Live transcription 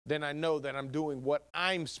then I know that I'm doing what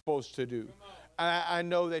I'm supposed to do. I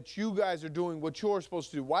know that you guys are doing what you're supposed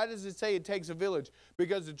to do. Why does it say it takes a village?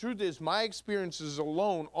 Because the truth is, my experiences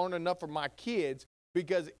alone aren't enough for my kids.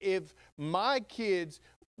 Because if my kids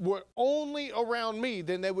were only around me,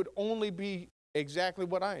 then they would only be exactly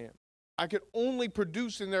what I am. I could only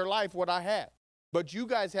produce in their life what I have. But you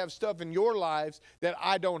guys have stuff in your lives that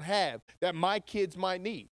I don't have, that my kids might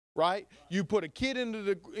need. Right? You put a seed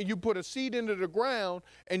into the ground,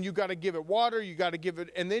 and you got to give it water, you got to give it,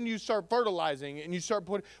 and then you start fertilizing it, and you start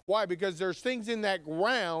putting, why? Because there's things in that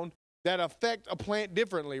ground that affect a plant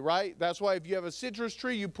differently, right? That's why if you have a citrus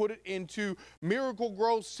tree, you put it into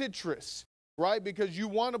Miracle-Gro Citrus, right? Because you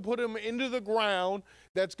want to put them into the ground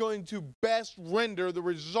that's going to best render the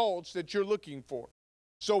results that you're looking for.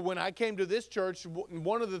 So when I came to this church,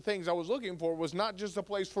 one of the things I was looking for was not just a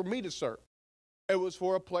place for me to serve. It was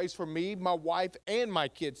for a place for me, my wife, and my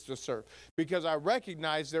kids to serve. Because I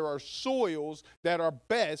recognize there are soils that are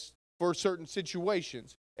best for certain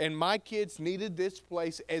situations. And my kids needed this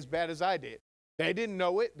place as bad as I did. They didn't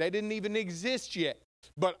know it. They didn't even exist yet.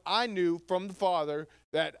 But I knew from the Father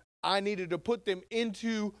that I needed to put them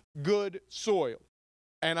into good soil.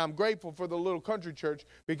 And I'm grateful for the little country church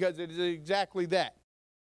because it is exactly that.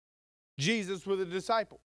 Jesus was a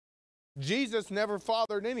disciple. Jesus never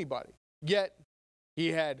fathered anybody. Yet,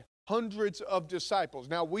 he had hundreds of disciples.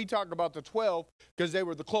 Now, we talk about the 12 because they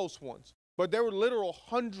were the close ones. But there were literal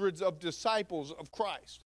hundreds of disciples of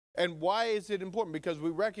Christ. And why is it important? Because we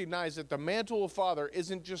recognize that the mantle of father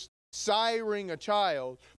isn't just siring a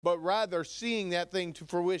child, but rather seeing that thing to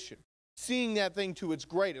fruition, seeing that thing to its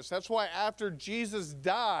greatest. That's why after Jesus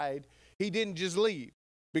died, he didn't just leave,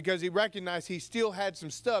 because he recognized he still had some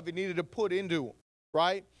stuff he needed to put into him,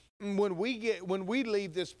 right? When we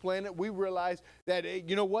leave this planet, we realize that,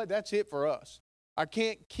 you know what, that's it for us. I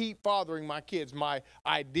can't keep fathering my kids. My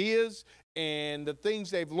ideas and the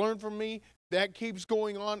things they've learned from me, that keeps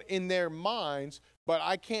going on in their minds, but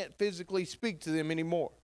I can't physically speak to them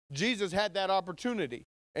anymore. Jesus had that opportunity,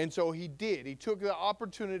 and so he did. He took the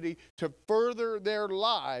opportunity to further their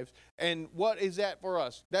lives, and what is that for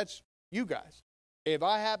us? That's you guys. If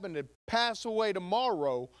I happen to pass away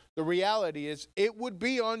tomorrow, the reality is it would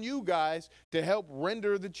be on you guys to help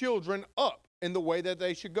render the children up in the way that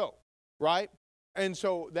they should go, right? And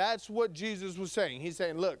so that's what Jesus was saying. He's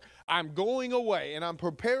saying, look, I'm going away and I'm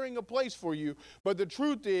preparing a place for you, but the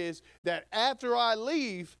truth is that after I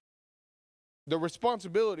leave, the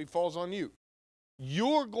responsibility falls on you.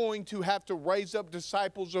 You're going to have to raise up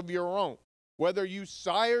disciples of your own, whether you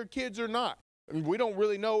sire kids or not. I mean, we don't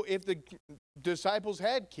really know if the disciples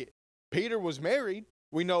had kids. Peter was married.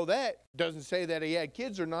 We know that. Doesn't say that he had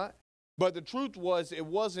kids or not. But the truth was, it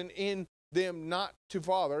wasn't in them not to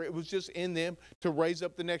father. It was just in them to raise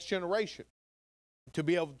up the next generation, to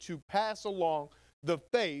be able to pass along the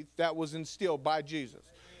faith that was instilled by Jesus.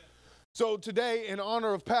 So today, in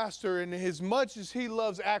honor of Pastor, and as much as he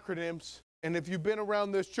loves acronyms, and if you've been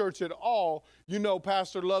around this church at all, you know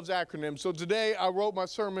Pastor loves acronyms. So today I wrote my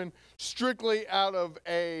sermon strictly out of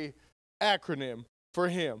a acronym for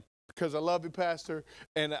him, because I love you, Pastor,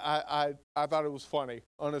 and I thought it was funny,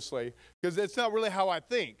 honestly, because it's not really how I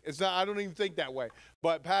think. It's not. I don't even think that way,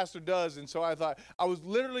 but Pastor does, and so I thought, I was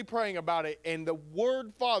literally praying about it, and the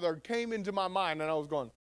word Father came into my mind, and I was going,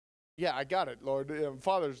 yeah, I got it, Lord.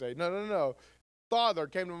 Father's Day. No. Father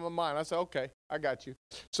came to my mind. I said, okay, I got you.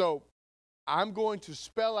 So I'm going to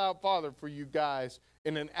spell out Father for you guys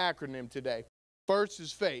in an acronym today. First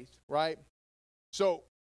is faith, right? So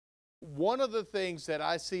one of the things that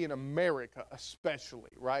I see in America especially,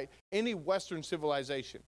 right, any Western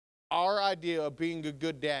civilization, our idea of being a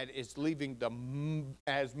good dad is leaving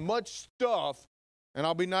as much stuff, and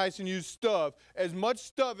I'll be nice and use stuff, as much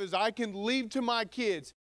stuff as I can leave to my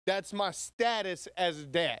kids. That's my status as a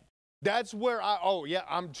dad. That's where I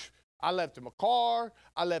left them a car,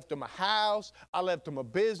 I left them a house, I left them a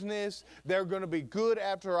business. They're going to be good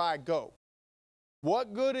after I go.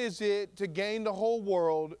 What good is it to gain the whole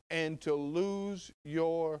world and to lose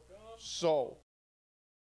your soul?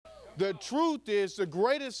 The truth is, the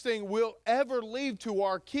greatest thing we'll ever leave to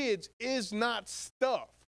our kids is not stuff.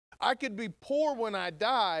 I could be poor when I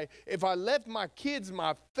die. If I left my kids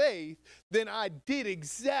my faith, then I did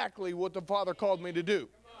exactly what the Father called me to do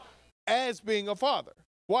as being a father.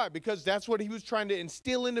 Why? Because that's what he was trying to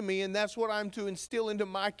instill into me, and that's what I'm to instill into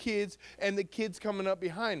my kids and the kids coming up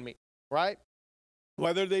behind me, right?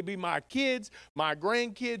 Whether they be my kids, my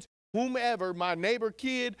grandkids, whomever, my neighbor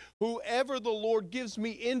kid, whoever the Lord gives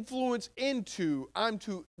me influence into, I'm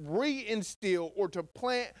to reinstill or to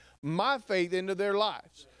plant my faith into their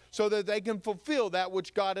lives so that they can fulfill that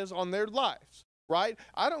which God has on their lives, right?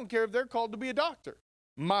 I don't care if they're called to be a doctor.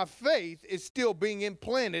 My faith is still being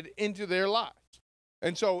implanted into their lives.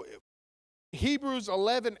 And so Hebrews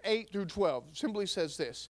 11:8-12 simply says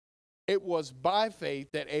this: it was by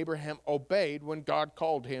faith that Abraham obeyed when God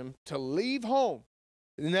called him to leave home.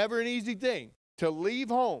 Never an easy thing, to leave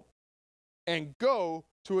home and go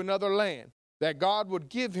to another land that God would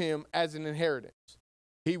give him as an inheritance.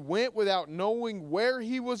 He went without knowing where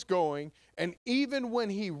he was going, and even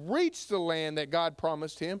when he reached the land that God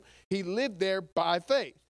promised him, he lived there by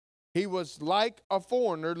faith. He was like a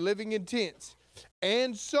foreigner living in tents.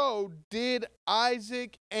 And so did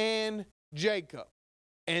Isaac and Jacob.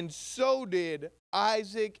 And so did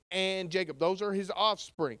Isaac and Jacob. Those are his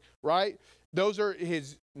offspring, right? Those are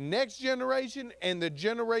his next generation, and the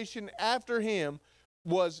generation after him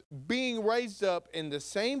was being raised up in the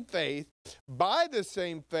same faith, by the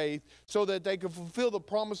same faith, so that they could fulfill the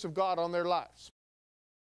promise of God on their lives.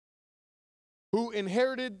 Who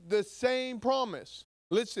inherited the same promise.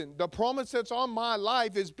 Listen, the promise that's on my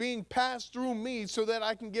life is being passed through me so that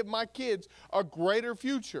I can give my kids a greater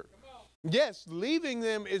future. Yes, leaving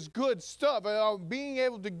them is good stuff. Being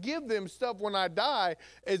able to give them stuff when I die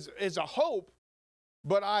is a hope.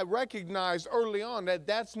 But I recognized early on that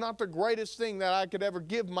that's not the greatest thing that I could ever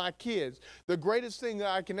give my kids. The greatest thing that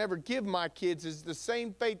I can ever give my kids is the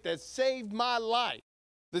same faith that saved my life.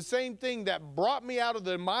 The same thing that brought me out of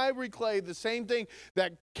the miry clay. The same thing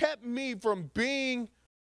that kept me from being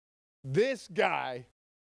this guy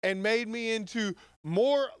and made me into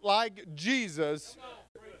more like Jesus.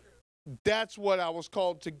 That's what I was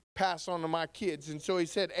called to pass on to my kids. And so he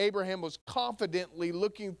said Abraham was confidently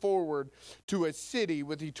looking forward to a city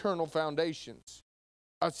with eternal foundations,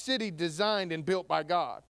 a city designed and built by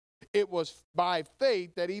God. It was by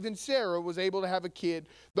faith that even Sarah was able to have a kid.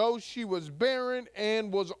 Though she was barren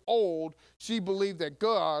and was old, she believed that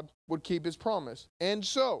God would keep his promise. And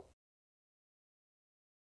so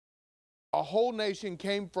a whole nation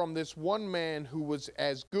came from this one man who was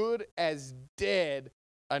as good as dead.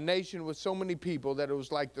 A nation with so many people that it was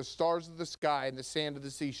like the stars of the sky and the sand of the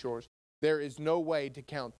seashores. There is no way to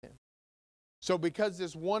count them. So because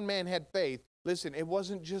this one man had faith, listen, it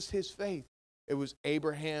wasn't just his faith. It was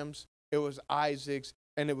Abraham's, it was Isaac's,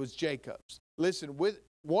 and it was Jacob's. Listen, with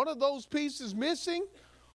one of those pieces missing,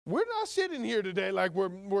 we're not sitting here today like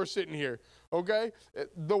we're sitting here, okay?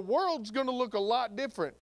 The world's going to look a lot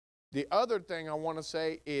different. The other thing I want to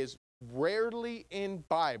say is rarely in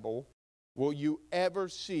Bible will you ever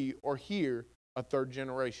see or hear a third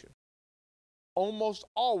generation. Almost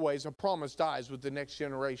always a promise dies with the next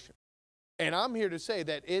generation. And I'm here to say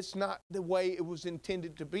that it's not the way it was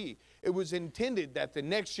intended to be. It was intended that the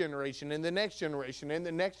next generation and the next generation and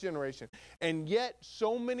the next generation. And yet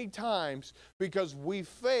so many times, because we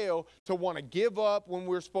fail to want to give up when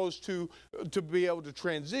we're supposed to be able to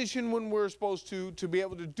transition when we're supposed to be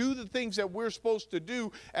able to do the things that we're supposed to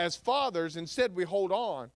do as fathers, instead we hold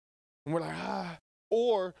on. And we're like,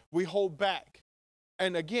 or we hold back.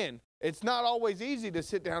 And again, it's not always easy to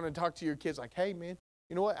sit down and talk to your kids like, hey, man,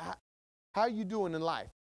 you know what? How are you doing in life?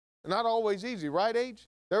 Not always easy, right, H?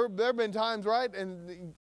 There have been times, right?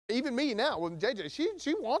 And even me now with JJ,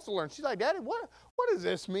 she wants to learn. She's like, Daddy, what does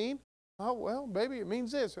this mean? Oh, well, baby, it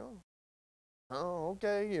means this. Oh,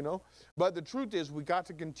 okay, you know. But the truth is we got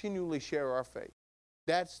to continually share our faith.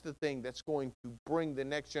 That's the thing that's going to bring the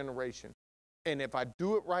next generation. And if I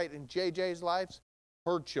do it right in JJ's lives,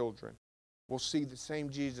 her children will see the same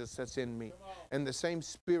Jesus that's in me. And the same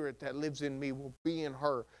spirit that lives in me will be in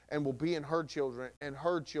her and will be in her children and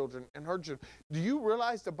her children and her children. Do you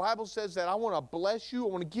realize the Bible says that I want to bless you?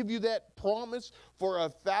 I want to give you that promise for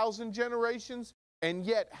 1,000 generations. And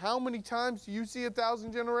yet, how many times do you see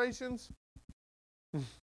 1,000 generations?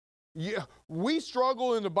 Yeah, we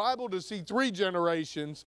struggle in the Bible to see 3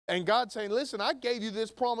 generations. And God's saying, listen, I gave you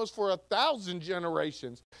this promise for 1,000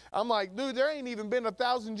 generations. I'm like, dude, there ain't even been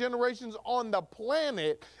 1,000 generations on the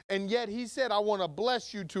planet. And yet he said, I want to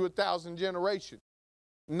bless you to 1,000 generations.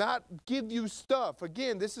 Not give you stuff.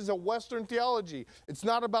 Again, this is a Western theology. It's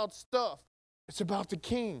not about stuff. It's about the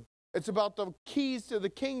king. It's about the keys to the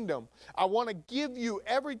kingdom. I want to give you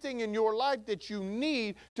everything in your life that you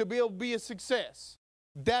need to be able to be a success.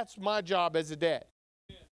 That's my job as a dad.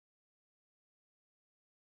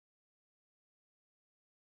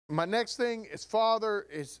 My next thing is father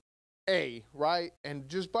is A, right? And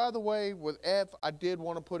just by the way, with F, I did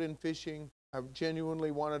want to put in fishing. I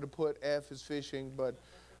genuinely wanted to put F as fishing, but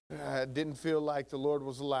I didn't feel like the Lord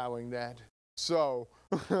was allowing that. So,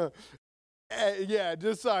 yeah,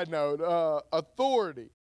 just side note, authority,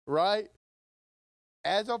 right?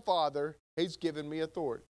 As a father, he's given me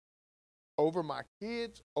authority over my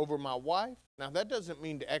kids, over my wife. Now, that doesn't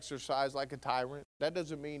mean to exercise like a tyrant. That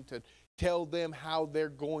doesn't mean to tell them how they're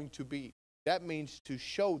going to be. That means to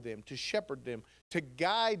show them, to shepherd them, to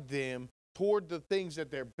guide them toward the things that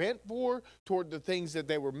they're bent for, toward the things that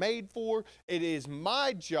they were made for. It is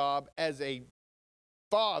my job as a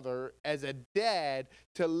father, as a dad,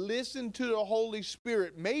 to listen to the Holy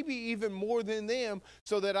Spirit, maybe even more than them,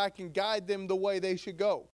 so that I can guide them the way they should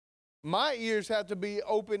go. My ears have to be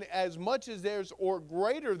open as much as theirs or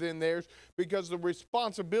greater than theirs, because the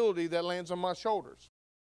responsibility that lands on my shoulders.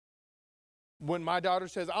 When my daughter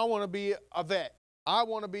says, I want to be a vet, I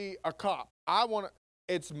want to be a cop,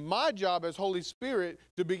 it's my job as Holy Spirit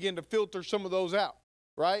to begin to filter some of those out,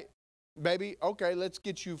 right? Baby, okay, let's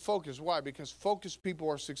get you focused. Why? Because focused people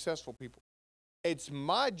are successful people. It's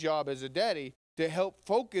my job as a daddy to help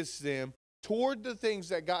focus them toward the things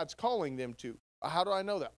that God's calling them to. How do I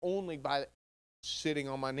know that? Only by sitting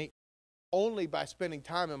on my knee. Only by spending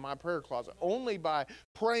time in my prayer closet. Only by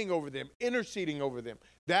praying over them, interceding over them.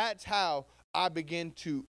 That's how I begin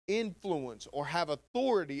to influence or have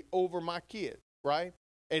authority over my kids, right?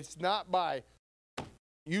 It's not by,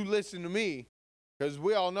 you listen to me, because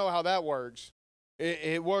we all know how that works.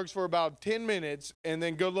 It works for about 10 minutes, and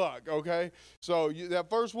then good luck, okay? So that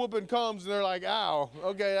first whooping comes, and they're like, ow,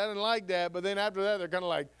 okay, I didn't like that. But then after that, they're kind of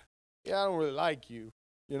like, yeah, I don't really like you,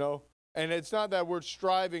 you know? And it's not that we're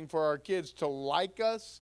striving for our kids to like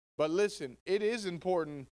us, but listen, it is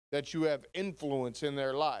important that you have influence in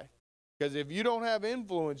their life. Because if you don't have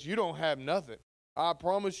influence, you don't have nothing. I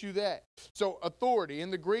promise you that. So authority,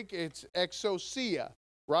 in the Greek, it's exousia,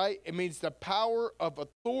 right? It means the power of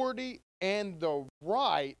authority and the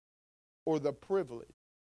right or the privilege.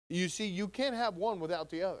 You see, you can't have one without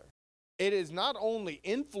the other. It is not only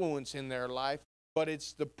influence in their life, but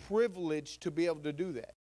it's the privilege to be able to do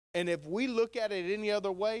that. And if we look at it any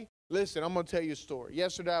other way, listen, I'm going to tell you a story.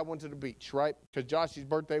 Yesterday I went to the beach, right? Because Josh's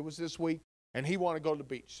birthday was this week, and he wanted to go to the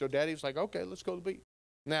beach. So Daddy was like, okay, let's go to the beach.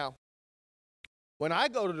 Now, when I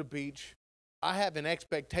go to the beach, I have an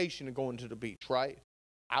expectation of going to the beach, right?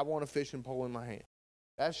 I want a fishing pole in my hand.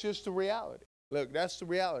 That's just the reality. Look, that's the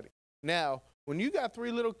reality. Now, when you got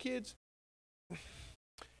 3 little kids,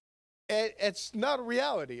 it's not a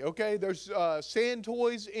reality, okay? There's sand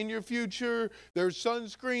toys in your future. There's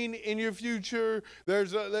sunscreen in your future.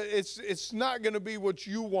 It's not going to be what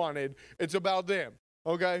you wanted. It's about them,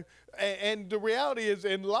 okay? And the reality is,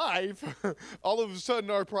 in life, all of a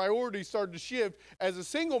sudden our priorities start to shift. As a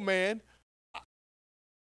single man,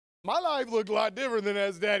 my life looked a lot different than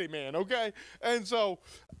as daddy man, okay? And so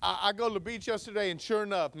I go to the beach yesterday, and sure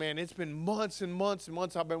enough, man, it's been months and months and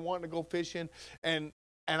months I've been wanting to go fishing.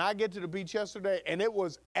 And I get to the beach yesterday, and it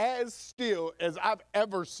was as still as I've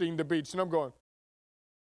ever seen the beach. And I'm going,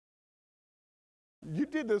 you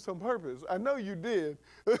did this on purpose. I know you did.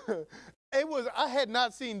 I had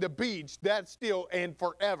not seen the beach that still in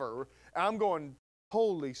forever. I'm going,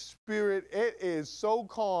 Holy Spirit, it is so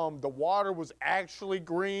calm. The water was actually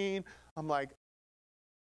green. I'm like,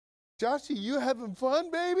 Joshy, you having fun,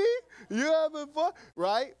 baby? You having fun?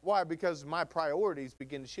 Right? Why? Because my priorities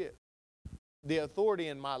begin to shift. The authority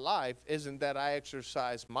in my life isn't that I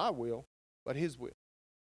exercise my will, but His will.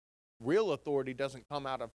 Real authority doesn't come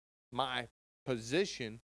out of my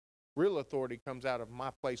position. Real authority comes out of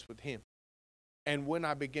my place with Him. And when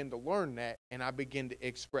I begin to learn that and I begin to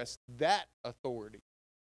express that authority,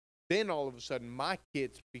 then all of a sudden my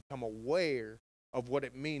kids become aware of what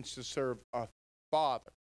it means to serve a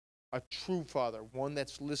father, a true father, one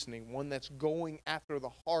that's listening, one that's going after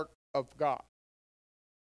the heart of God.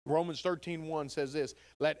 Romans 13:1 says this,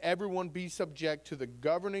 let everyone be subject to the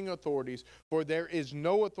governing authorities, for there is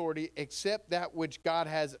no authority except that which God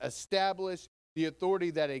has established. The authority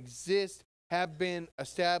that exists have been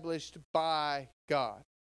established by God.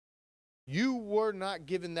 You were not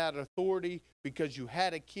given that authority because you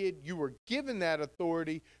had a kid. You were given that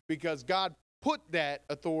authority because God put that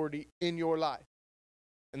authority in your life.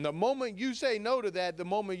 And the moment you say no to that, the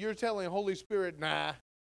moment you're telling Holy Spirit, nah,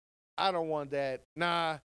 I don't want that,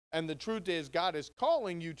 nah. And the truth is, God is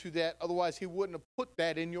calling you to that. Otherwise, He wouldn't have put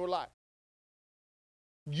that in your life.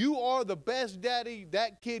 You are the best daddy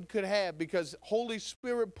that kid could have because Holy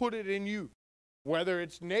Spirit put it in you. Whether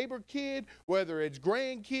it's neighbor kid, whether it's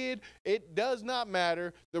grandkid, it does not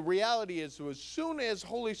matter. The reality is, so as soon as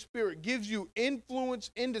Holy Spirit gives you influence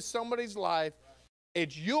into somebody's life,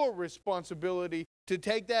 it's your responsibility to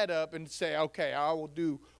take that up and say, okay, I will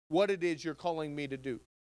do what it is you're calling me to do.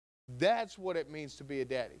 That's what it means to be a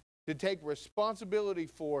daddy, to take responsibility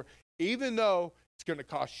for, even though it's going to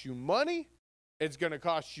cost you money, it's going to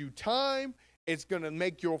cost you time, It's going to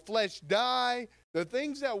make your flesh die. The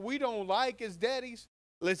things that we don't like as daddies,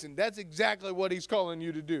 listen, that's exactly what he's calling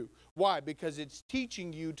you to do. Why? Because it's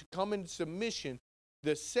teaching you to come into submission.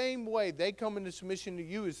 The same way they come into submission to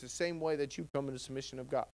you is the same way that you come into submission of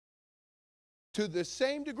God. To the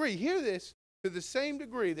same degree, hear this, to the same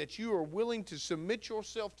degree that you are willing to submit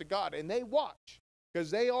yourself to God, and they watch, because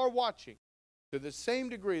they are watching, to the same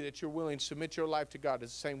degree that you're willing to submit your life to God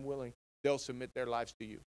is the same willing they'll submit their lives to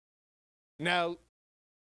you. Now,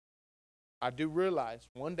 I do realize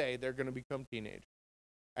one day they're going to become teenagers,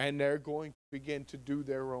 and they're going to begin to do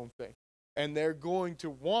their own thing, and they're going to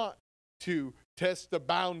want to test the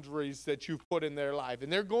boundaries that you've put in their life,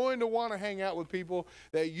 and they're going to want to hang out with people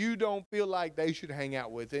that you don't feel like they should hang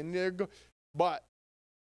out with, but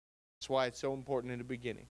that's why it's so important in the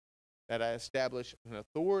beginning that I establish an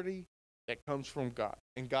authority that comes from God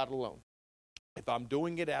and God alone. If I'm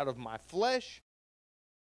doing it out of my flesh,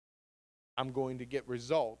 I'm going to get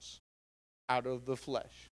results out of the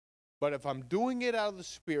flesh. But if I'm doing it out of the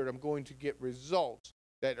Spirit, I'm going to get results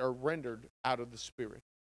that are rendered out of the Spirit.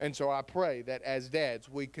 And so I pray that as dads,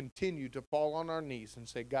 we continue to fall on our knees and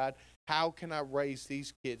say, God, how can I raise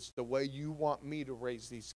these kids the way you want me to raise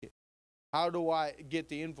these kids? How do I get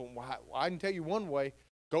the influence? Well, I can tell you one way.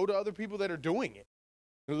 Go to other people that are doing it.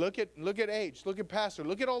 Look at Age. Look at Pastor.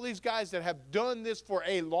 Look at all these guys that have done this for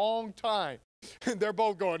a long time. And they're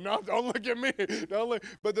both going, no, don't look at me.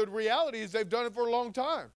 But the reality is they've done it for a long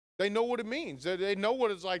time. They know what it means. They know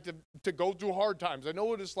what it's like to go through hard times. They know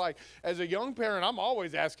what it's like. As a young parent, I'm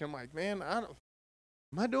always asking, like, man, am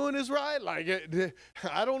I doing this right? Like,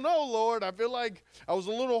 I don't know, Lord. I feel like I was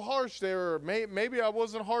a little harsh there, or maybe I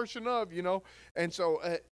wasn't harsh enough, And so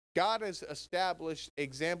God has established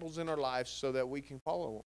examples in our lives so that we can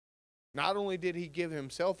follow them. Not only did he give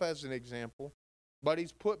himself as an example, but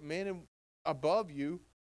he's put men above you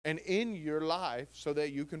and in your life so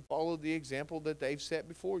that you can follow the example that they've set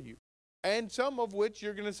before you. And some of which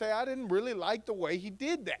you're going to say, I didn't really like the way he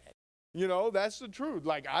did that. That's the truth.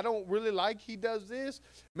 Like, I don't really like he does this.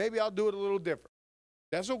 Maybe I'll do it a little different.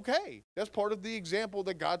 That's okay. That's part of the example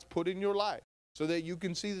that God's put in your life so that you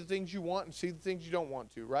can see the things you want and see the things you don't want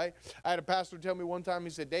to, right? I had a pastor tell me one time, he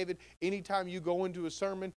said, David, anytime you go into a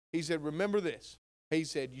sermon, he said, remember this. He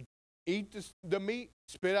said, you eat the meat,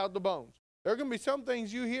 spit out the bones. There are going to be some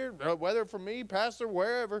things you hear, whether from me, pastor,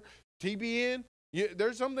 wherever, TBN,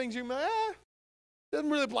 there's some things you may, doesn't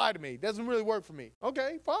really apply to me. Doesn't really work for me.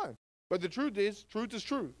 Okay, fine. But the truth is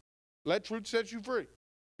truth. Let truth set you free.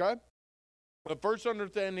 Okay? The first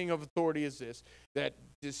understanding of authority is this,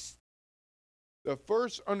 the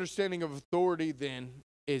first understanding of authority then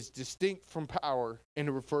is distinct from power and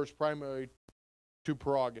it refers primarily to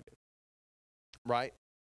prerogative. Right?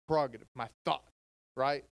 Prerogative, my thought,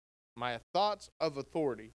 right? My thoughts of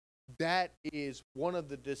authority. That is one of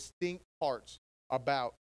the distinct parts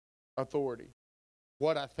about authority.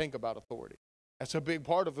 What I think about authority. That's a big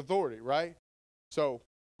part of authority, right? So,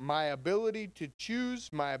 my ability to choose,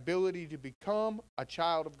 my ability to become a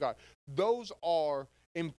child of God. Those are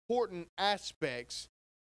important aspects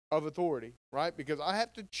of authority, right? Because I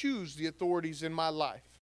have to choose the authorities in my life.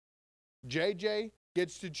 JJ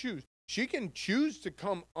gets to choose. She can choose to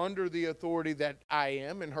come under the authority that I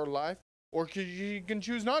am in her life, or she can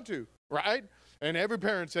choose not to, right? And every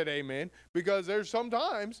parent said amen, because there's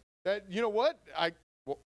sometimes that, you know what,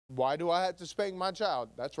 why do I have to spank my child?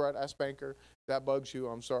 That's right, I spank her. That bugs you,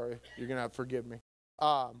 I'm sorry. You're going to have to forgive me.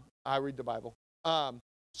 I read the Bible.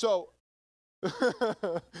 So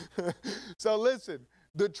listen,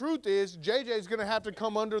 the truth is JJ's going to have to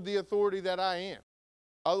come under the authority that I am.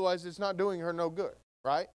 Otherwise, it's not doing her no good,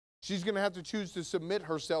 right? She's going to have to choose to submit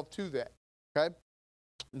herself to that, okay?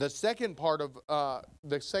 The second part of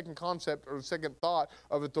the second concept or the second thought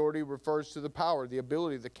of authority refers to the power, the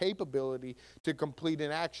ability, the capability to complete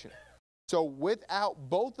an action. So without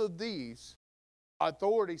both of these,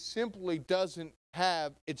 authority simply doesn't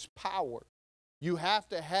have its power. You have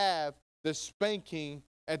to have the spanking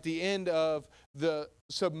at the end of the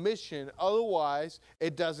submission. Otherwise,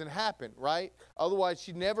 it doesn't happen, right? Otherwise,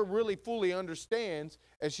 she never really fully understands.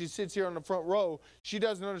 As she sits here on the front row, she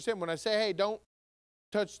doesn't understand. When I say, hey, don't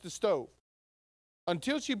touch the stove,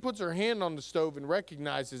 until she puts her hand on the stove and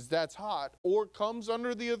recognizes that's hot, or comes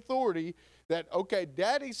under the authority that, okay,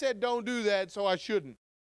 Daddy said don't do that, so I shouldn't,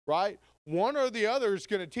 right? One or the other is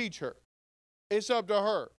going to teach her. It's up to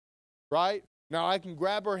her, right? Now, I can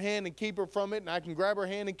grab her hand and keep her from it, and I can grab her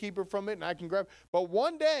hand and keep her from it, and I can grab, but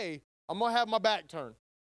one day, I'm going to have my back turned.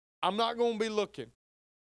 I'm not going to be looking.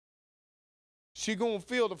 She's going to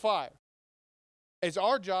feel the fire. It's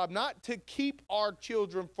our job not to keep our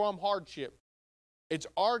children from hardship. It's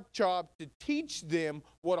our job to teach them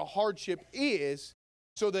what a hardship is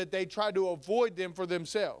so that they try to avoid them for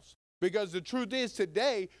themselves. Because the truth is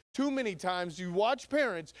today, too many times you watch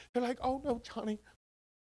parents, they're like, oh no, Johnny,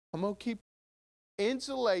 I'm going to keep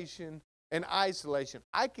insulation and isolation.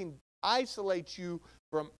 I can isolate you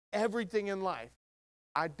from everything in life.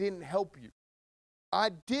 I didn't help you.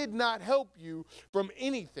 I did not help you from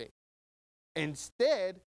anything.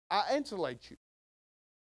 Instead, I insulate you.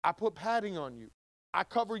 I put padding on you. I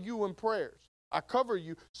cover you in prayers. I cover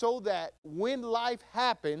you so that when life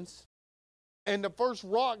happens and the first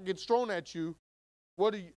rock gets thrown at you,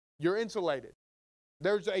 you're insulated.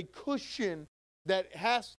 There's a cushion that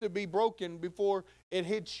has to be broken before it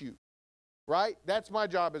hits you, right? That's my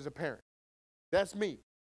job as a parent. That's me.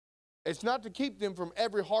 It's not to keep them from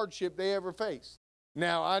every hardship they ever face.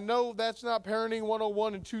 Now, I know that's not Parenting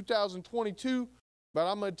 101 in 2022, but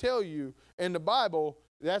I'm going to tell you, in the Bible,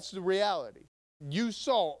 that's the reality. You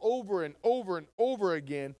saw over and over and over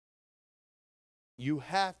again, you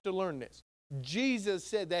have to learn this. Jesus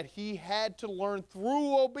said that he had to learn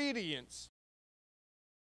through obedience.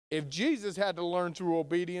 If Jesus had to learn through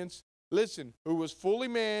obedience, listen, who was fully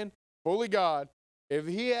man, fully God, if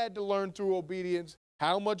he had to learn through obedience,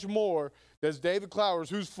 how much more does David Clowers,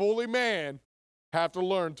 who's fully man, have to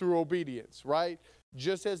learn through obedience, right?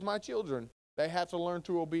 Just as my children, they have to learn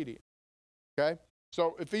through obedience, okay?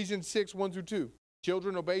 So Ephesians 6, 1-2,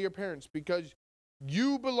 children, obey your parents because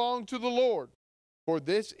you belong to the Lord, for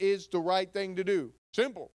this is the right thing to do.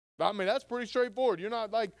 Simple. I mean, that's pretty straightforward. You're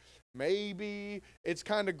not like, maybe it's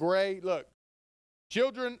kind of gray. Look,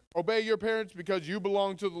 children, obey your parents because you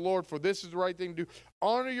belong to the Lord, for this is the right thing to do.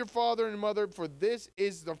 Honor your father and mother, for this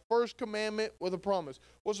is the first commandment with a promise.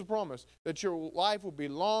 What's the promise? That your life will be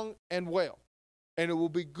long and well, and it will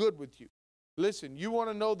be good with you. Listen, you want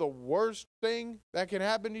to know the worst thing that can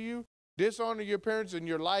happen to you? Dishonor your parents and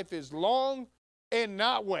your life is long and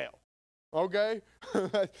not well. Okay?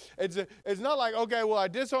 It's not like, okay, well, I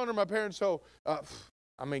dishonor my parents, so,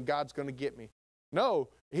 God's going to get me. No,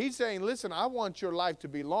 he's saying, listen, I want your life to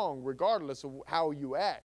be long regardless of how you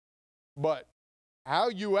act. But how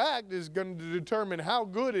you act is going to determine how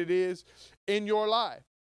good it is in your life.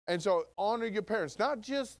 And so honor your parents. Not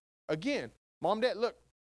just, again, mom, dad, look,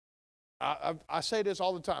 I say this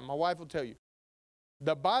all the time. My wife will tell you.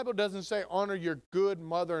 The Bible doesn't say honor your good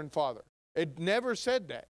mother and father. It never said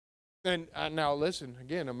that. And now listen,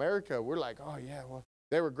 again, America, we're like, oh yeah, well,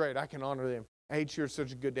 they were great. I can honor them. H, you're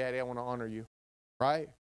such a good daddy. I want to honor you. Right?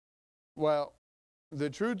 Well,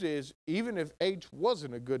 the truth is, even if H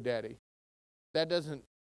wasn't a good daddy, that doesn't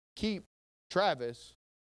keep Travis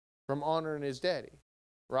from honoring his daddy.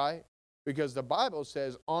 Right? Because the Bible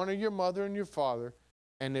says, honor your mother and your father,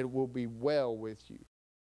 and it will be well with you.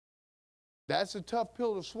 That's a tough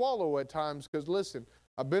pill to swallow at times because, listen,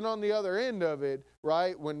 I've been on the other end of it,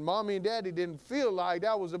 right? When mommy and daddy didn't feel like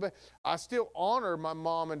that was the best. I still honor my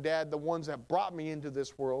mom and dad, the ones that brought me into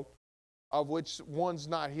this world, of which one's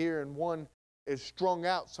not here and one is strung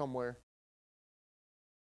out somewhere.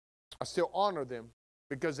 I still honor them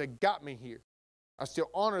because they got me here. I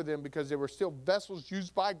still honor them because they were still vessels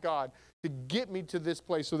used by God to get me to this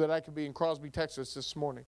place so that I could be in Crosby, Texas this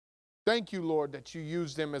morning. Thank you, Lord, that you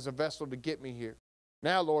used them as a vessel to get me here.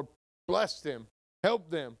 Now, Lord, bless them.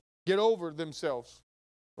 Help them get over themselves,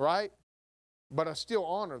 right? But I still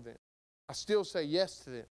honor them. I still say yes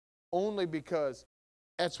to them only because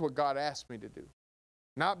that's what God asked me to do.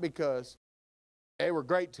 Not because they were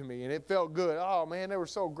great to me and it felt good. Oh, man, they were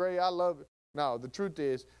so great. I love it. No, the truth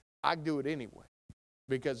is I do it anyway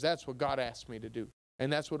because that's what God asked me to do.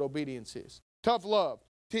 And that's what obedience is. Tough love,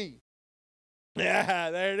 T.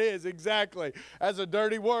 Yeah, there it is, exactly. That's a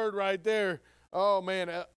dirty word right there. Oh, man,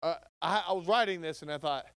 I was writing this, and I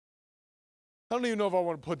thought, I don't even know if I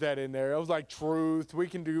want to put that in there. I was like, truth. We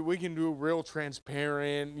can do real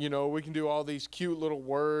transparent. You know, we can do all these cute little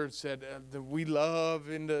words that we love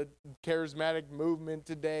in the charismatic movement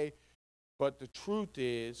today. But the truth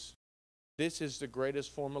is, this is the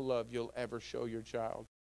greatest form of love you'll ever show your child.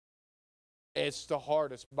 It's the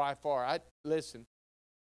hardest by far. Listen,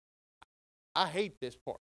 I hate this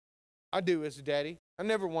part. I do as a daddy. I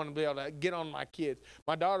never want to be able to get on my kids.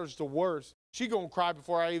 My daughter's the worst. She going to cry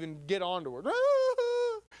before I even get on to her.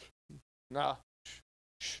 Nah,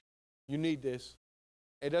 you need this.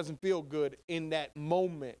 It doesn't feel good in that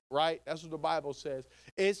moment, right? That's what the Bible says.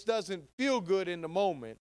 It doesn't feel good in the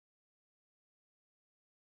moment,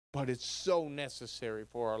 but it's so necessary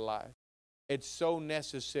for our life. It's so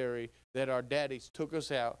necessary that our daddies took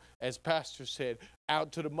us out, as Pastor said,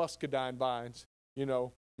 out to the muscadine vines. You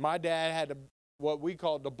know, my dad had what we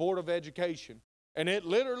called the Board of Education. And it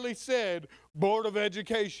literally said Board of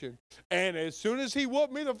Education. And as soon as he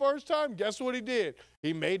whooped me the first time, guess what he did?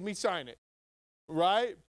 He made me sign it,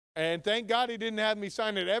 right? And thank God he didn't have me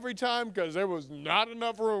sign it every time, because there was not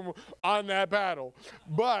enough room on that paddle.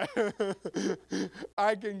 But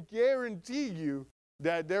I can guarantee you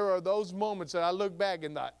that there are those moments that I look back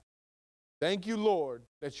and thought, thank you, Lord,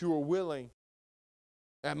 that you were willing,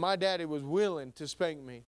 that my daddy was willing to spank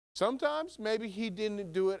me. Sometimes maybe he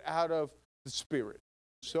didn't do it out of the Spirit.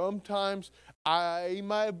 Sometimes he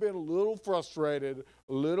might have been a little frustrated,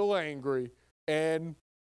 a little angry, and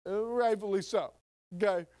rightfully so.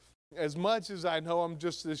 Okay? As much as I know I'm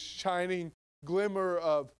just this shining glimmer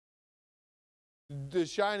of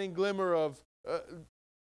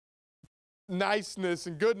niceness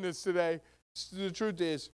and goodness today, the truth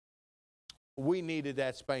is, we needed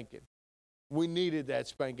that spanking. We needed that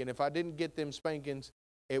spanking. If I didn't get them spankings,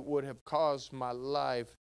 it would have caused my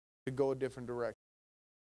life to go a different direction.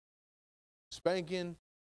 Spanking,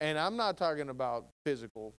 and I'm not talking about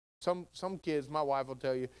physical. Some kids, my wife will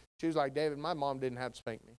tell you, she was like, David, my mom didn't have to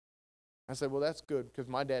spank me. I said, well, that's good, because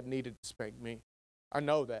my dad needed to spank me. I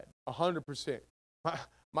know that, 100%.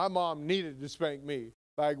 My mom needed to spank me.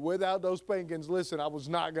 Like, without those spankings, listen, I was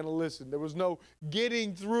not going to listen. There was no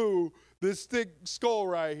getting through this thick skull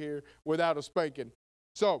right here without a spanking.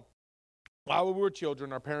 So, while we were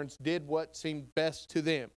children, our parents did what seemed best to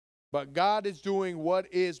them. But God is doing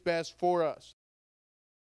what is best for us.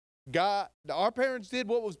 Our parents did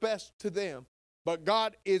what was best to them, but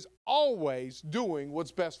God is always doing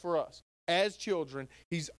what's best for us. As children,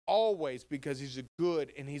 he's always, because he's a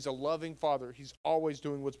good and he's a loving father, he's always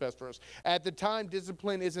doing what's best for us. At the time,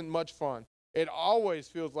 discipline isn't much fun. It always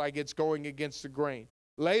feels like it's going against the grain.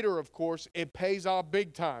 Later, of course, it pays off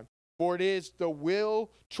big time, for it is the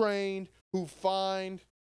well-trained who find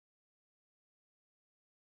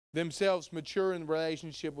themselves mature in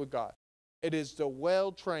relationship with God. It is the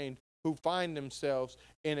well-trained who find themselves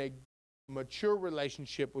in a mature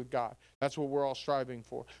relationship with God. That's what we're all striving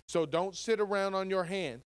for. So don't sit around on your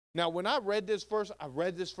hands. Now, when I read this verse, and I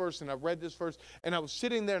read this verse, and I was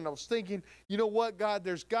sitting there and I was thinking, you know what, God,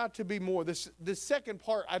 there's got to be more. This second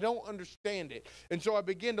part, I don't understand it. And so I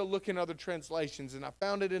began to look in other translations, and I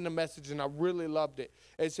found it in the Message, and I really loved it.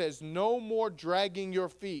 It says, no more dragging your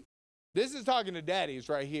feet. This is talking to daddies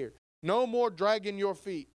right here. No more dragging your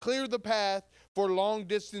feet. Clear the path for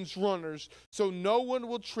long-distance runners, so no one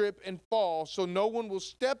will trip and fall, so no one will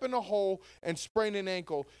step in a hole and sprain an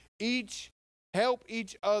ankle. Help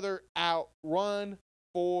each other out. Run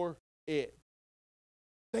for it.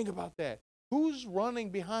 Think about that. Who's running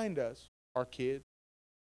behind us? Our kids.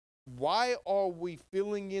 Why are we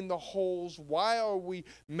filling in the holes? Why are we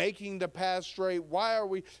making the path straight? Why are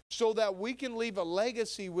we? So that we can leave a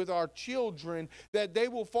legacy with our children that they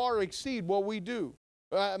will far exceed what we do.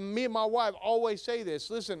 Me and my wife always say this.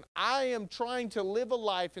 Listen, I am trying to live a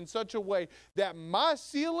life in such a way that my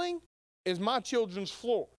ceiling is my children's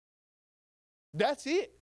floor. That's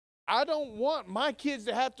it. I don't want my kids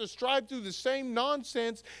to have to strive through the same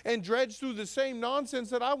nonsense and dredge through the same nonsense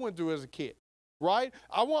that I went through as a kid. Right?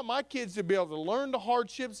 I want my kids to be able to learn the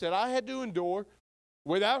hardships that I had to endure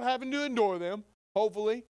without having to endure them,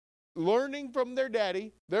 hopefully, learning from their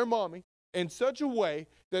daddy, their mommy, in such a way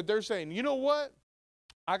that they're saying, you know what?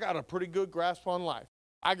 I got a pretty good grasp on life.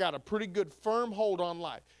 I got a pretty good firm hold on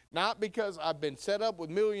life. Not because I've been set up with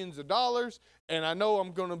millions of dollars and I know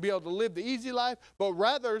I'm going to be able to live the easy life, but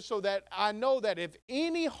rather so that I know that if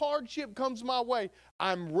any hardship comes my way,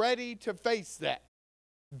 I'm ready to face that.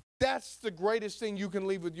 That's the greatest thing you can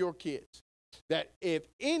leave with your kids. That if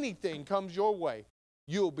anything comes your way,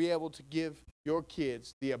 you'll be able to give your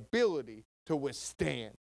kids the ability to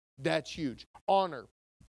withstand. That's huge. Honor.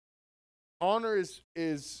 Honor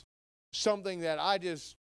is something that I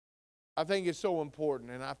think is so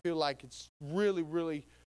important, and I feel like it's really, really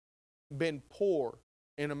been poor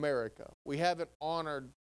in America. We haven't honored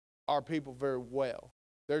our people very well.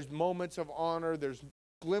 There's moments of honor, there's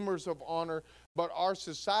glimmers of honor, but our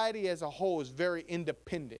society as a whole is very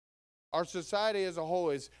independent. Our society as a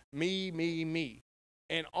whole is me, me, me.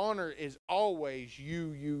 And honor is always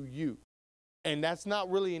you, you, you. And that's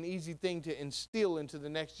not really an easy thing to instill into the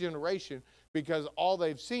next generation because all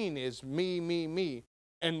they've seen is me, me, me.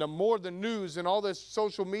 And the more the news and all this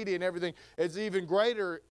social media and everything, it's even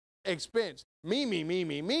greater expense. Me, me, me,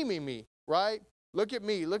 me, me, me, me, right? Look at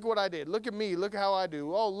me. Look what I did. Look at me. Look how I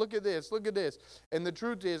do. Oh, look at this. Look at this. And the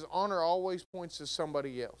truth is, honor always points to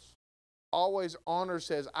somebody else. Always honor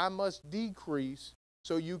says, I must decrease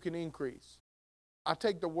so you can increase. I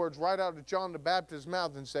take the words right out of John the Baptist's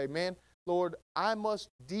mouth and say, man, Lord, I must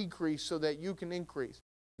decrease so that you can increase.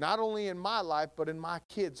 not only in my life, but in my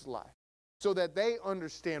kids' life, so that they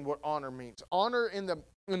understand what honor means. Honor in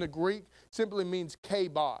the Greek simply means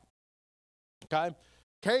kabod. Okay?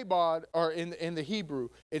 Kabod, or in the Hebrew,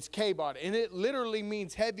 it's kabod, and it literally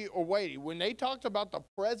means heavy or weighty. When they talked about the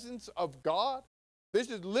presence of God, this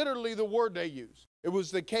is literally the word they use. It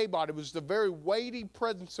was the kabod. It was the very weighty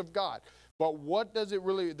presence of God. But what does it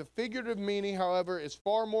really, the figurative meaning, however, is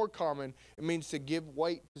far more common. It means to give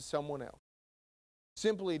weight to someone else.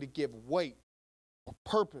 Simply to give weight or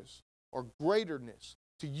purpose or greaterness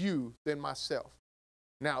to you than myself.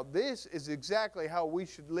 Now, this is exactly how we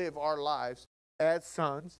should live our lives as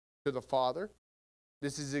sons to the Father.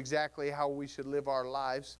 This is exactly how we should live our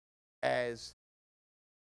lives as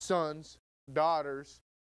sons, daughters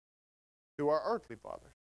to our earthly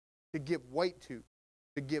fathers. To give weight to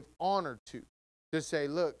give honor to say,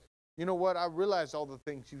 look, you know what? I realize all the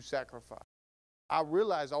things you sacrificed. I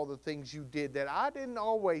realize all the things you did that I didn't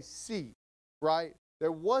always see, right?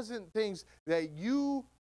 There wasn't things that you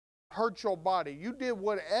hurt your body. You did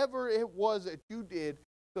whatever it was that you did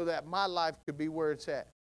so that my life could be where it's at.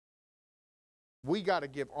 We got to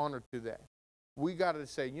give honor to that. We got to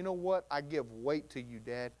say, you know what? I give weight to you,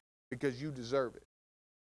 Dad, because you deserve it.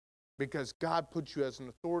 Because God put you as an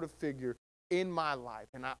authoritative figure in my life,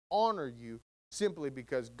 and I honor you simply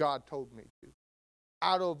because God told me to.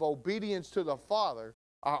 Out of obedience to the Father,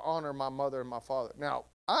 I honor my mother and my father. Now,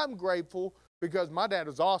 I'm grateful because my dad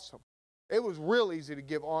was awesome. It was real easy to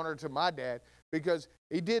give honor to my dad because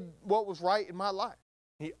he did what was right in my life.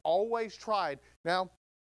 He always tried. Now,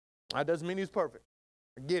 that doesn't mean he's perfect.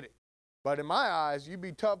 I get it. But in my eyes, you'd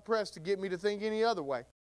be tough pressed to get me to think any other way.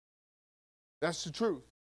 That's the truth.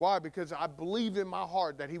 Why? Because I believe in my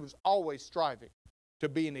heart that he was always striving to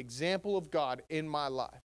be an example of God in my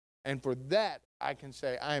life. And for that, I can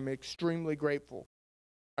say I am extremely grateful.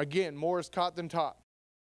 Again, more is caught than taught.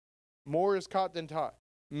 More is caught than taught.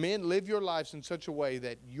 Men, live your lives in such a way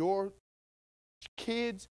that your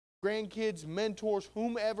kids, grandkids, mentors,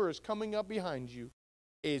 whomever is coming up behind you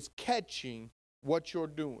is catching what you're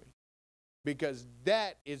doing. Because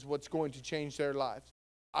that is what's going to change their lives.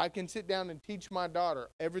 I can sit down and teach my daughter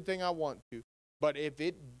everything I want to, but if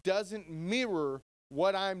it doesn't mirror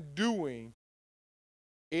what I'm doing,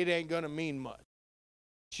 it ain't going to mean much.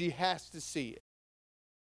 She has to see it.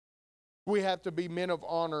 We have to be men of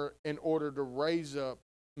honor in order to raise up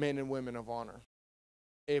men and women of honor.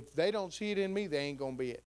 If they don't see it in me, they ain't going to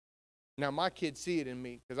be it. Now, my kids see it in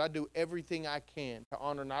me because I do everything I can to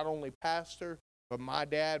honor not only pastor, but my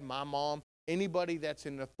dad, my mom, anybody that's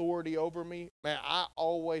in authority over me. Man, I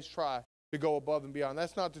always try to go above and beyond.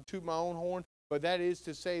 That's not to toot my own horn, but that is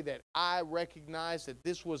to say that I recognize that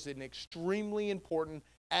this was an extremely important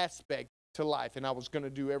aspect to life, and I was going to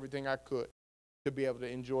do everything I could to be able to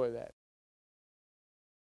enjoy that.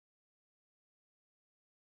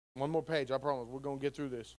 One more page, I promise. We're going to get through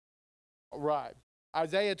this. All right.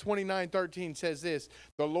 Isaiah 29:13 says this,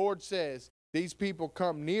 the Lord says, these people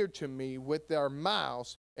come near to me with their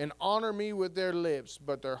mouths and honor me with their lips,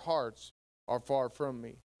 but their hearts are far from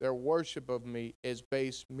me. Their worship of me is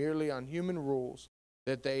based merely on human rules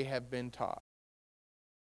that they have been taught.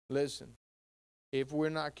 Listen, if we're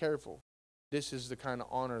not careful, this is the kind of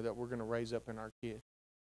honor that we're going to raise up in our kids.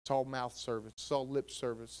 It's all mouth service. It's all lip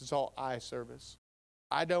service. It's all eye service.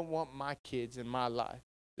 I don't want my kids in my life.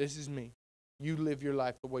 This is me. You live your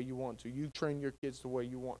life the way you want to. You train your kids the way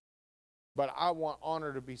you want. But I want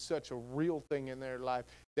honor to be such a real thing in their life.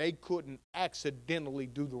 They couldn't accidentally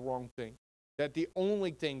do the wrong thing. That the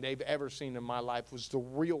only thing they've ever seen in my life was the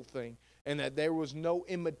real thing. And that there was no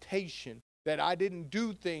imitation. That I didn't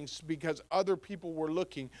do things because other people were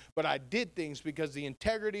looking. But I did things because the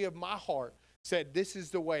integrity of my heart said, this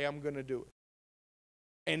is the way I'm going to do it.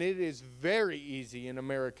 And it is very easy in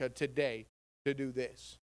America today to do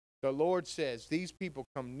this. The Lord says, these people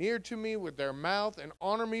come near to me with their mouth and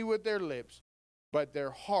honor me with their lips, but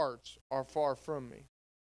their hearts are far from me.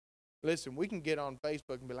 Listen, we can get on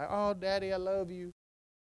Facebook and be like, oh, Daddy, I love you.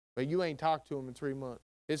 But you ain't talked to him in 3 months.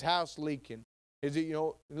 His house leaking.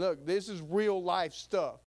 Look, this is real life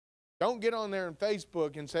stuff. Don't get on there on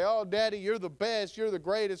Facebook and say, oh, Daddy, you're the best. You're the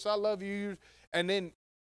greatest. I love you. And then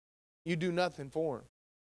you do nothing for him.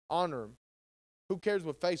 Honor him. Who cares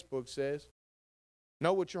what Facebook says?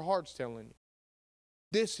 Know what your heart's telling you.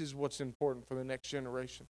 This is what's important for the next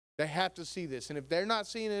generation. They have to see this. And if they're not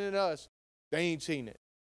seeing it in us, they ain't seen it.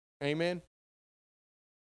 Amen?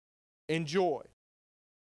 Enjoy.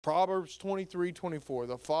 Proverbs 23:24.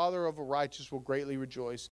 The father of a righteous will greatly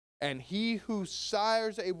rejoice, and he who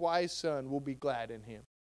sires a wise son will be glad in him.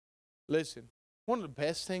 Listen, one of the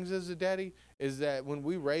best things as a daddy is that when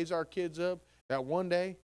we raise our kids up, that one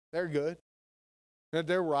day they're good, that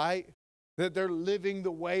they're right, that they're living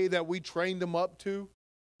the way that we trained them up to.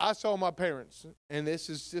 I saw my parents, and this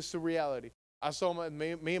is just the reality. I saw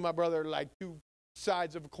me and my brother like two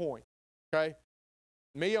sides of a coin, okay?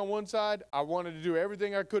 Me on one side, I wanted to do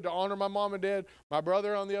everything I could to honor my mom and dad. My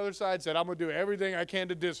brother on the other side said, I'm going to do everything I can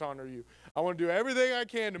to dishonor you. I want to do everything I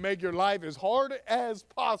can to make your life as hard as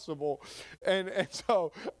possible. And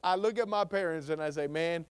so I look at my parents and I say,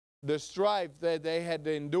 man, the strife that they had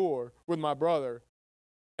to endure with my brother,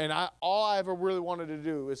 and all I ever really wanted to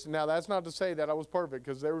do is, now that's not to say that I was perfect,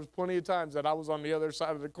 because there was plenty of times that I was on the other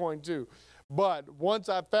side of the coin too. But once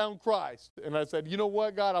I found Christ and I said, you know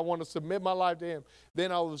what, God, I want to submit my life to him,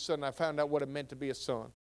 then all of a sudden I found out what it meant to be a son.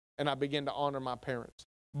 And I began to honor my parents.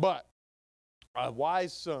 But a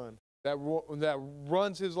wise son that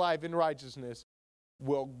runs his life in righteousness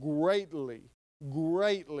will greatly,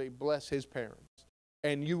 greatly bless his parents.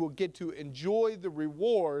 And you will get to enjoy the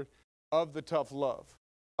reward of the tough love,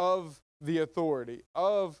 of the authority,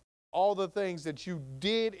 of all the things that you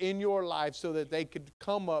did in your life so that they could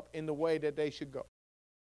come up in the way that they should go.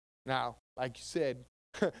 Now, like you said,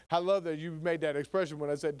 I love that you made that expression when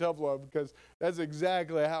I said tough love, because that's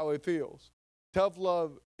exactly how it feels. Tough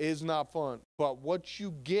love is not fun, but what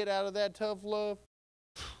you get out of that tough love,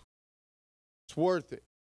 it's worth it.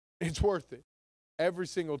 It's worth it every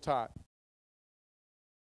single time.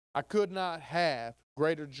 I could not have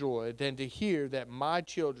greater joy than to hear that my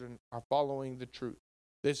children are following the truth.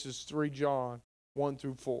 This is 3 John 1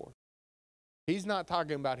 through 4. He's not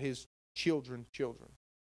talking about his children.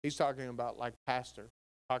 He's talking about, like pastor,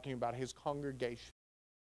 talking about his congregation.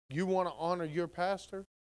 You want to honor your pastor?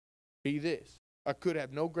 Be this. I could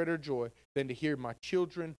have no greater joy than to hear my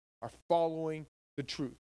children are following the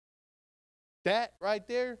truth. That right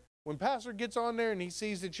there, when pastor gets on there and he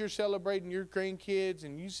sees that you're celebrating your grandkids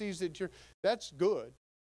and you sees that that's good.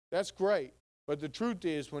 That's great. But the truth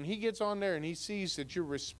is, when he gets on there and he sees that you're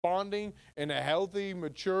responding in a healthy,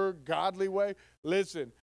 mature, godly way,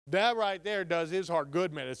 listen, that right there does his heart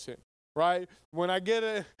good medicine, right? When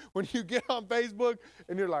you get on Facebook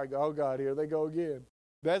and you're like, oh God, here they go again.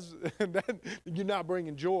 You're not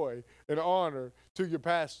bringing joy and honor to your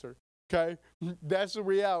pastor, okay? That's the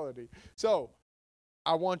reality. So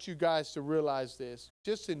I want you guys to realize this.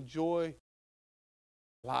 Just enjoy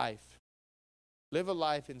life. Live a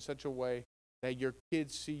life in such a way that your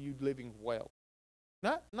kids see you living well.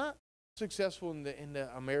 Not successful in the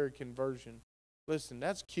American version. Listen,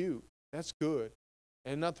 that's cute. That's good.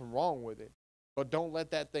 And nothing wrong with it. But don't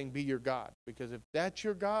let that thing be your God. Because if that's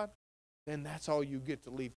your God, then that's all you get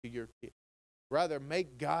to leave to your kids. Rather,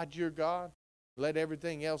 make God your God. Let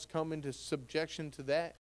everything else come into subjection to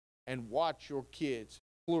that. And watch your kids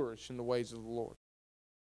flourish in the ways of the Lord.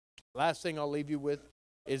 Last thing I'll leave you with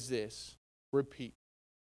is this. Repeat.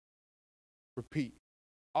 Repeat.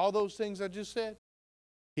 All those things I just said,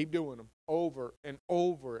 keep doing them over and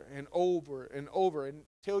over and over and over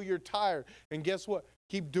until you're tired. And guess what?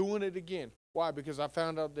 Keep doing it again. Why? Because I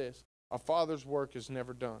found out this. A father's work is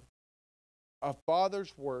never done. A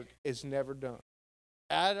father's work is never done.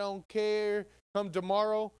 I don't care. Come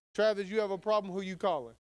tomorrow, Travis, you have a problem, who you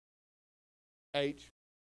calling? H.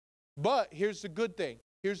 But here's the good thing.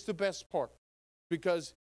 Here's the best part.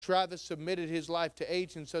 Because Travis submitted his life to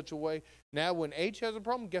H in such a way, now when H has a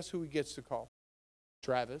problem, guess who he gets to call?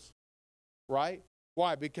 Travis. Right?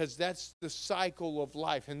 Why? Because that's the cycle of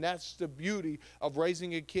life, and that's the beauty of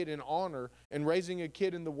raising a kid in honor and raising a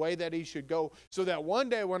kid in the way that he should go, so that one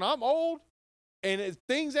day when I'm old and if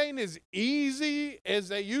things ain't as easy as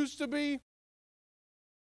they used to be,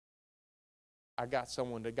 I got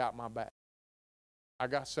someone that got my back. I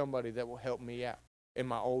got somebody that will help me out in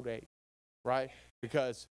my old age, right?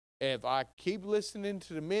 Because if I keep listening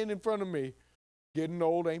to the men in front of me, getting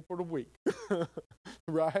old ain't for the weak,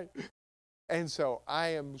 right? And so I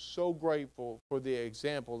am so grateful for the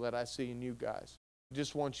example that I see in you guys. I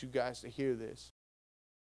just want you guys to hear this.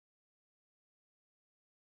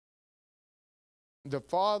 The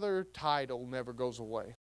father title never goes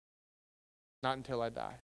away. Not until I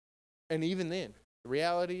die. And even then, the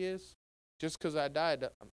reality is, just because I died,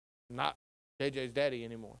 I'm not JJ's daddy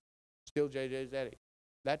anymore. Still JJ's daddy.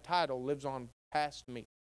 That title lives on past me.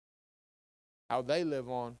 How they live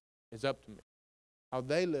on is up to me. How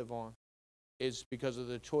they live on is because of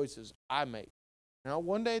the choices I make. Now,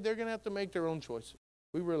 one day they're going to have to make their own choices.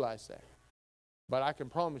 We realize that. But I can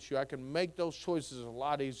promise you, I can make those choices a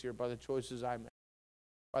lot easier by the choices I make,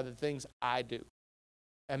 by the things I do.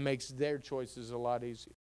 And makes their choices a lot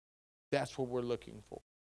easier. That's what we're looking for.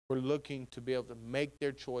 We're looking to be able to make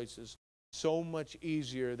their choices so much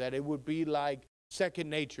easier that it would be like second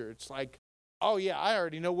nature. It's like Oh, yeah, I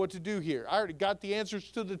already know what to do here. I already got the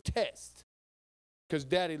answers to the test. Because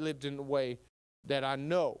Daddy lived in a way that I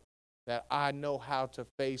know how to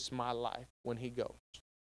face my life when he goes.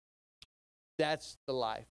 That's the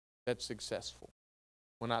life that's successful.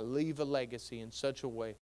 When I leave a legacy in such a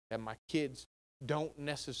way that my kids don't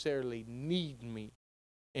necessarily need me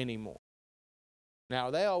anymore.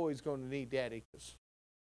 Now, they're always going to need Daddy because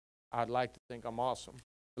I'd like to think I'm awesome.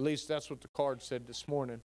 At least that's what the card said this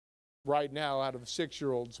morning. Right now, out of a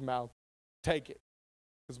 6-year-old's mouth, take it.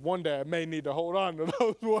 Because one day I may need to hold on to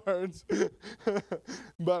those words.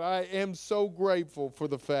 But I am so grateful for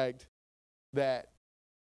the fact that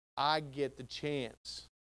I get the chance.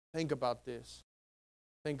 Think about this.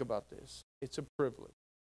 Think about this. It's a privilege.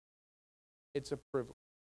 It's a privilege.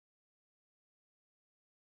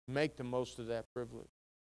 Make the most of that privilege.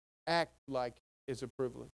 Act like it's a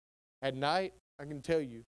privilege. At night, I can tell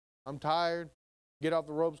you, I'm tired. Get off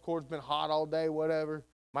the ropes course, been hot all day, whatever.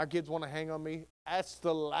 My kids want to hang on me. That's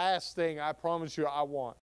the last thing I promise you I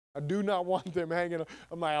want. I do not want them hanging on.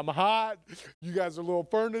 I'm like, I'm hot. You guys are little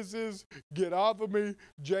furnaces. Get off of me.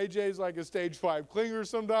 JJ's like a stage 5 clinger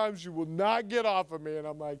sometimes. She will not get off of me. And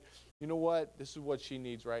I'm like, you know what? This is what she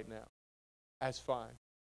needs right now. That's fine.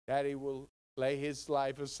 Daddy will lay his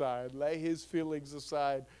life aside, lay his feelings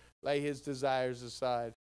aside, lay his desires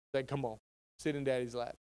aside. Say, come on, sit in Daddy's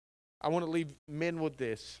lap. I want to leave men with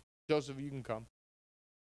this. Joseph, you can come.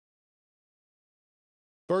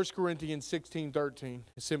 1 Corinthians 16:13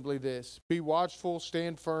 is simply this. Be watchful,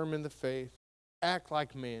 stand firm in the faith, act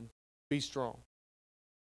like men, be strong.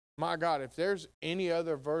 My God, if there's any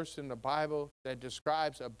other verse in the Bible that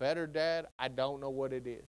describes a better dad, I don't know what it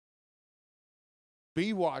is.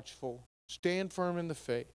 Be watchful, stand firm in the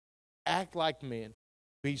faith, act like men,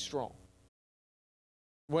 be strong.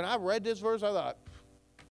 When I read this verse, I thought,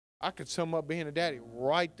 I could sum up being a daddy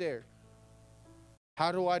right there.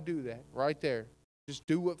 How do I do that? Right there. Just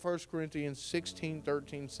do what 1 Corinthians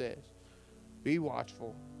 16:13 says. Be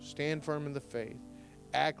watchful, stand firm in the faith,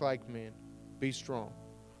 act like men, be strong.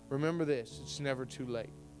 Remember this, it's never too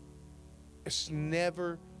late. It's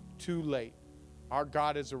never too late. Our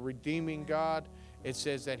God is a redeeming God. It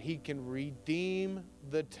says that he can redeem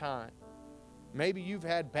the time. Maybe you've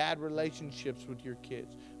had bad relationships with your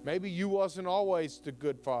kids. Maybe you wasn't always the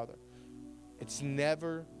good father. It's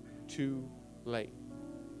never too late.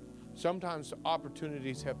 Sometimes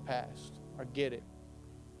opportunities have passed. I get it.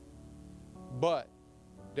 But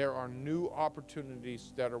there are new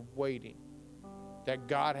opportunities that are waiting, that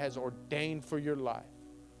God has ordained for your life.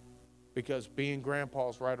 Because being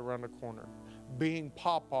grandpa's right around the corner. Being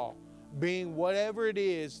pawpaw. Being whatever it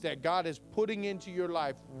is that God is putting into your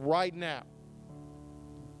life right now.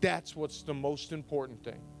 That's what's the most important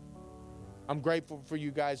thing. I'm grateful for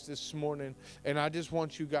you guys this morning, and I just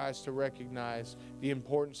want you guys to recognize the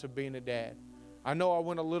importance of being a dad. I know I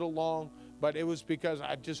went a little long, but it was because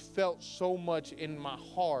I just felt so much in my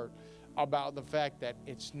heart about the fact that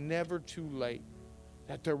it's never too late,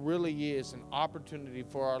 that there really is an opportunity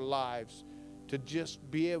for our lives to just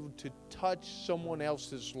be able to touch someone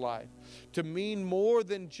else's life, to mean more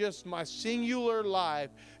than just my singular life,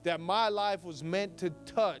 that my life was meant to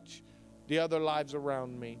touch the other lives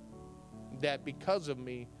around me, that because of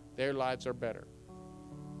me, their lives are better.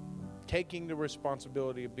 Taking the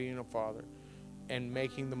responsibility of being a father and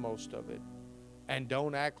making the most of it. And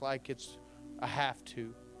don't act like it's a have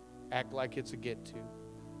to, act like it's a get to.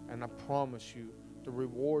 And I promise you, the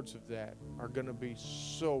rewards of that are going to be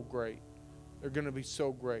so great. They're going to be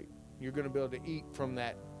so great. You're going to be able to eat from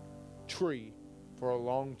that tree for a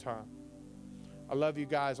long time. I love you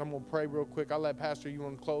guys. I'm going to pray real quick. I'll let Pastor, you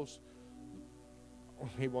want to close?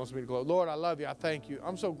 He wants me to close. Lord, I love you. I thank you.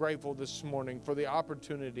 I'm so grateful this morning for the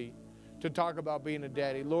opportunity to talk about being a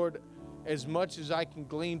daddy. Lord, as much as I can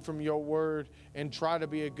glean from your word and try to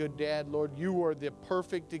be a good dad, Lord, you are the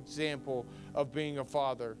perfect example of being a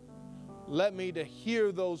father. Let me to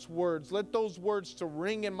hear those words. Let those words to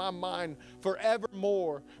ring in my mind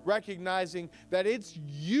forevermore, recognizing that it's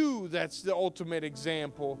you that's the ultimate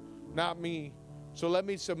example, not me. So let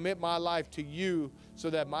me submit my life to you so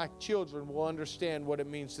that my children will understand what it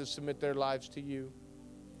means to submit their lives to you.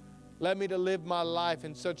 Let me to live my life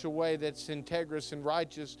in such a way that's integrous and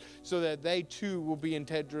righteous so that they too will be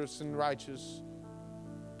integrous and righteous.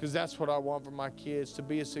 Because that's what I want for my kids, to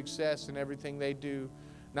be a success in everything they do.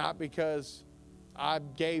 Not because I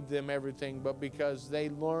gave them everything, but because they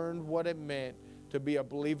learned what it meant to be a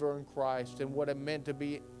believer in Christ and what it meant to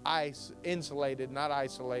be insulated, not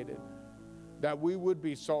isolated. That we would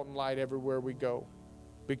be salt and light everywhere we go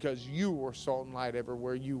because you were salt and light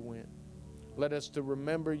everywhere you went. Let us to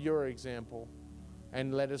remember your example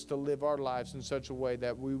and let us to live our lives in such a way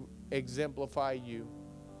that we exemplify you.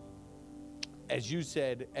 As you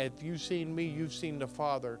said, if you've seen me, you've seen the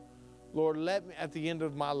Father. Lord, let me, at the end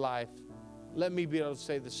of my life, let me be able to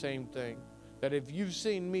say the same thing. That if you've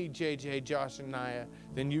seen me, JJ, Josh, and Naya,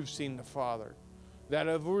 then you've seen the Father. That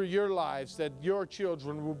over your lives, that your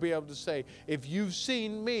children will be able to say, if you've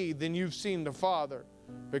seen me, then you've seen the Father.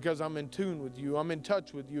 Because I'm in tune with you, I'm in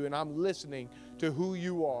touch with you, and I'm listening to who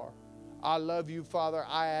you are. I love you, Father.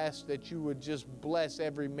 I ask that you would just bless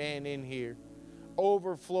every man in here.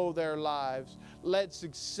 Overflow their lives. Let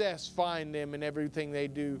success find them in everything they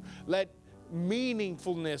do. Let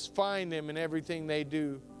meaningfulness find them in everything they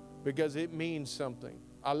do, because it means something.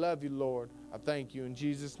 I love you, Lord. I thank you. In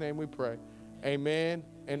Jesus' name we pray. Amen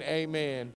and amen.